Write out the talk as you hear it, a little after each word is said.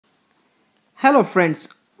Hello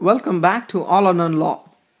friends, welcome back to allornonelaw.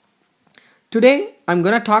 Today I'm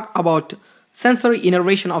going to talk about sensory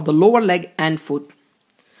innervation of the lower leg and foot.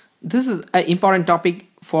 This is an important topic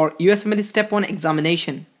for USMLE Step 1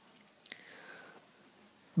 examination.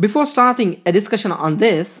 Before starting a discussion on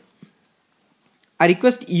this, I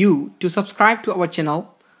request you to subscribe to our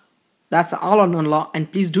channel, that's allornonelaw,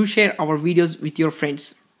 and please do share our videos with your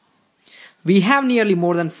friends. We have nearly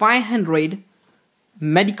more than 500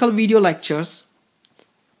 medical video lectures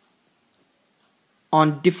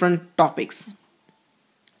on different topics,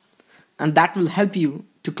 and that will help you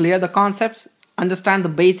to clear the concepts, understand the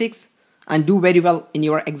basics, and do very well in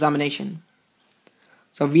your examination.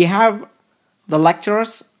 So we have the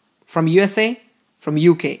lecturers from USA, from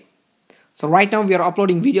UK. So right now we are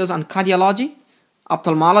uploading videos on cardiology,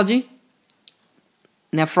 ophthalmology,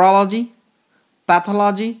 nephrology,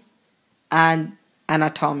 pathology, and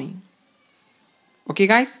anatomy. Okay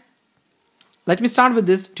guys, let me start with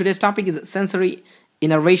this. Today's topic is sensory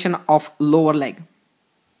innervation of lower leg.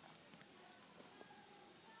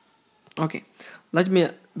 Okay, let me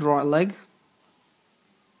draw a leg.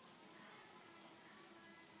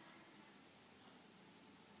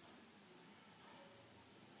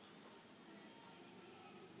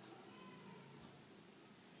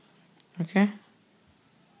 Okay,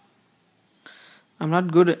 I'm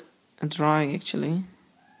not good at drawing actually.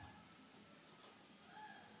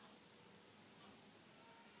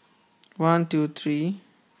 One, two, three,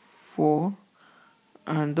 four,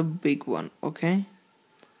 and the big one. Okay,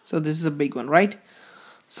 so this is a big one, right?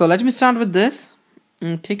 So let me start with this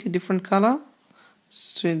and take a different color,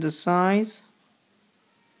 straight the size.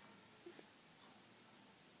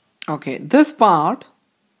 Okay, this part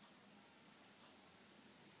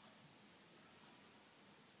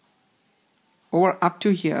over up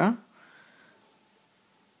to here,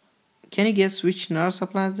 can you guess which nerve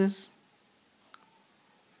supplies this?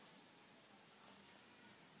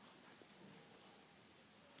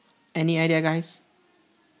 Any idea, guys?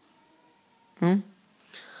 This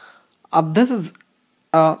is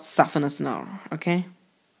a saphenous nerve, okay?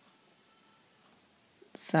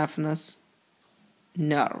 Saphenous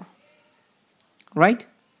nerve, right?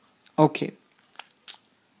 Okay.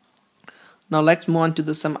 Now let's move on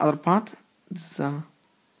to some other part. This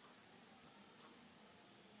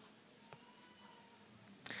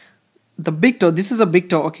the big toe. This is a big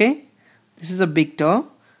toe, okay? This is a big toe,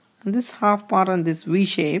 and this half part on this V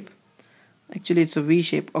shape. Actually, it's a V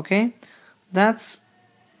shape, okay? That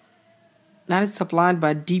is supplied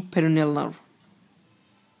by deep peroneal nerve.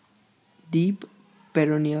 Deep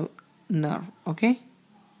peroneal nerve, okay?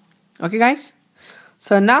 Okay, guys?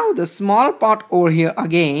 So now the small part over here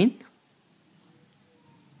again,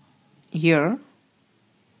 here,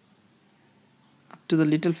 up to the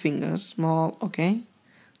little finger, small, okay?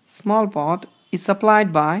 Small part is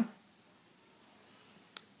supplied by,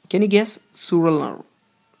 can you guess? Sural nerve.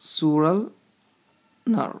 Sural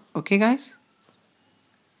nerve, okay guys?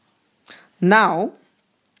 Now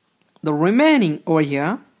the remaining over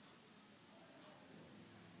here,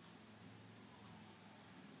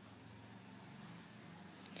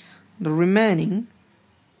 let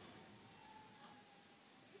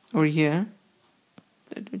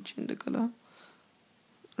me change the color.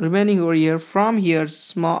 Remaining over here, from here,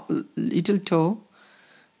 small little toe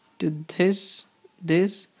to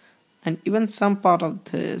this, and even some part of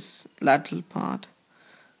this lateral part,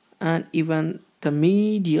 and even the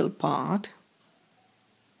medial part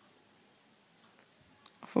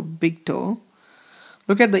of a big toe.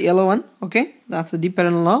 Look at the yellow one, okay? That's the deep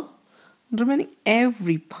peroneal nerve. Remaining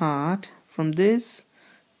every part from this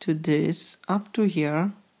to this up to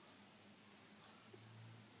here.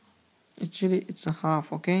 Actually, it's a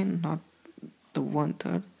half, okay? Not the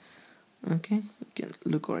 1/3. Okay, you can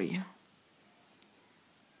look over here.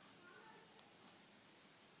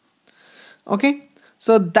 Okay,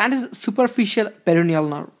 so that is superficial peroneal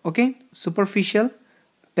nerve, okay? Superficial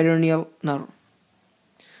peroneal nerve.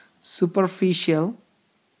 Superficial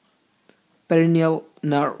peroneal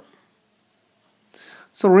nerve.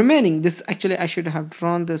 So remaining this, actually I should have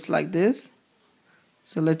drawn this like this.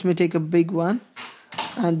 So let me take a big one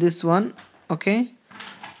and this one, okay?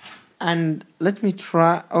 And let me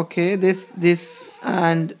try, okay, this,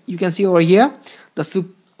 and you can see over here the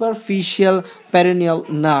superficial peroneal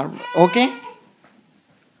nerve, okay?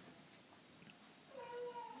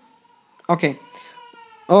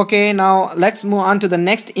 Okay, now let's move on to the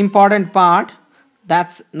next important part.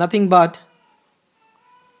 That's nothing but,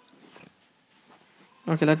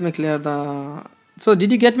 okay, let me clear the, so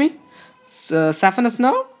did you get me? Saphenous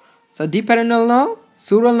nerve, so deep peroneal nerve,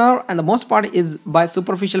 sural nerve, and the most part is by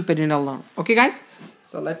superficial peroneal nerve. Okay guys,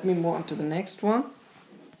 So let me move on to the next one.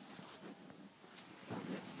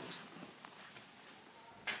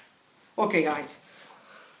 Okay guys,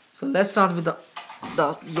 so let's start with the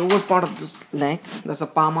lower part of this leg. That's a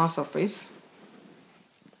palmar surface.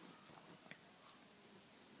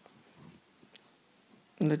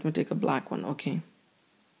 Let me take a black one. Okay.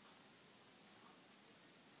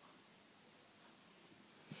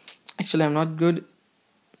 Actually, I'm not good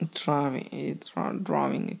at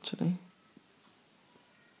drawing actually.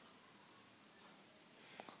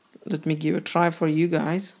 Let me give a try for you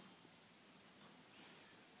guys.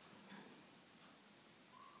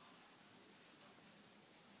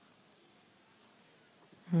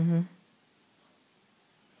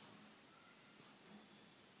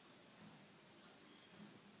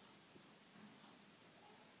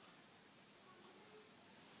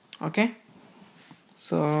 Okay,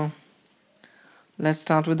 so let's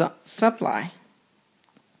start with the supply.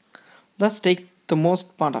 Let's take the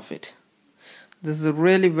most part of it. This is a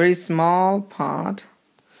really very small part,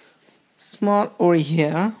 small over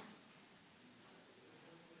here.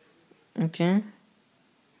 Okay,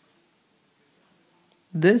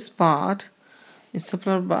 this part is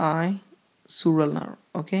supplied by sural nerve.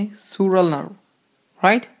 Okay, sural nerve,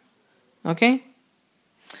 right? Okay,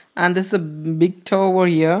 and this is a big toe over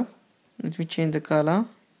here. Let me change the color.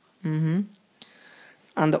 And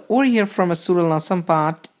the over here from a sural nerve, some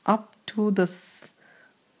part up to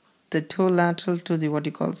the toe lateral to the what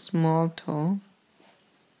you call small toe.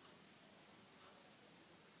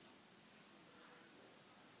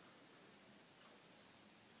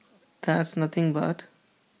 That's nothing but,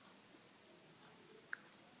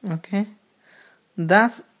 okay,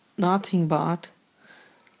 that's nothing but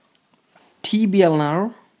tibial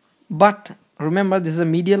nerve. But remember, this is a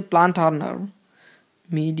medial plantar nerve.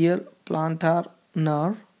 Medial plantar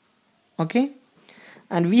nerve. Okay,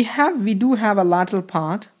 and we do have a lateral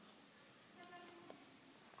part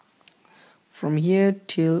from here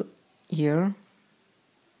till here.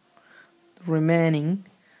 The remaining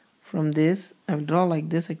from this, I will draw like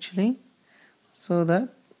this actually, so that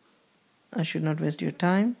I should not waste your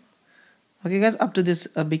time. Okay guys, up to this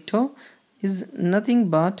big toe is nothing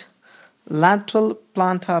but lateral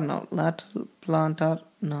plantar nerve. Lateral plantar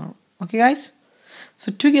nerve. Okay guys,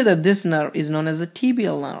 so together this nerve is known as a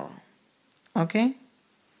tibial nerve. Okay,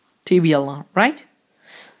 tibial nerve, right?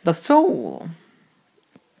 The sole,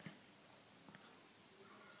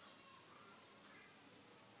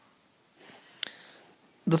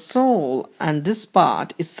 and this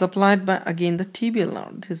part is supplied by again the tibial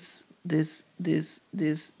nerve. This.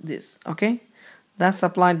 Okay, that's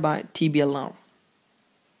supplied by tibial nerve,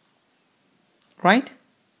 right?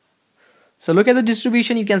 So look at the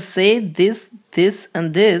distribution. You can say this,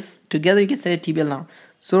 and this together. You can say tibial nerve.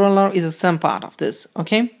 Sural nerve is the same part of this.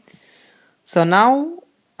 Okay. So now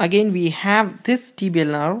again we have this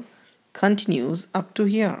tibial nerve continues up to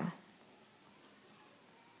here.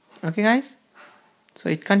 Okay, guys. So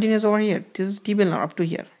it continues over here. This is tibial nerve up to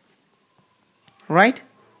here. Right?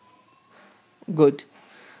 Good.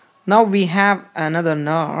 Now we have another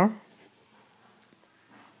nerve.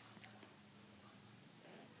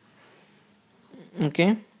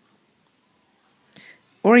 Okay.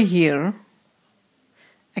 Over here.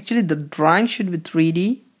 Actually, the drawing should be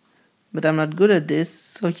 3D, but I'm not good at this.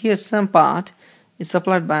 So here some part is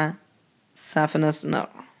supplied by saphenous nerve.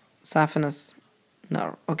 Saphenous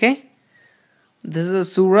nerve. Okay. This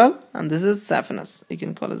is a sural and this is saphenous. You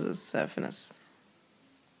can call it as saphenous.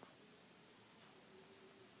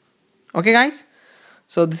 Okay guys,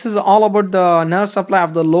 so this is all about the nerve supply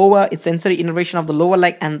of the lower, its sensory innervation of the lower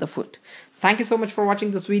leg and the foot. Thank you so much for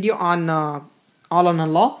watching this video on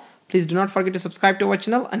allornonelaw. Please do not forget to subscribe to our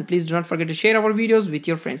channel and please do not forget to share our videos with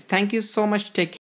your friends. Thank you so much. Take care.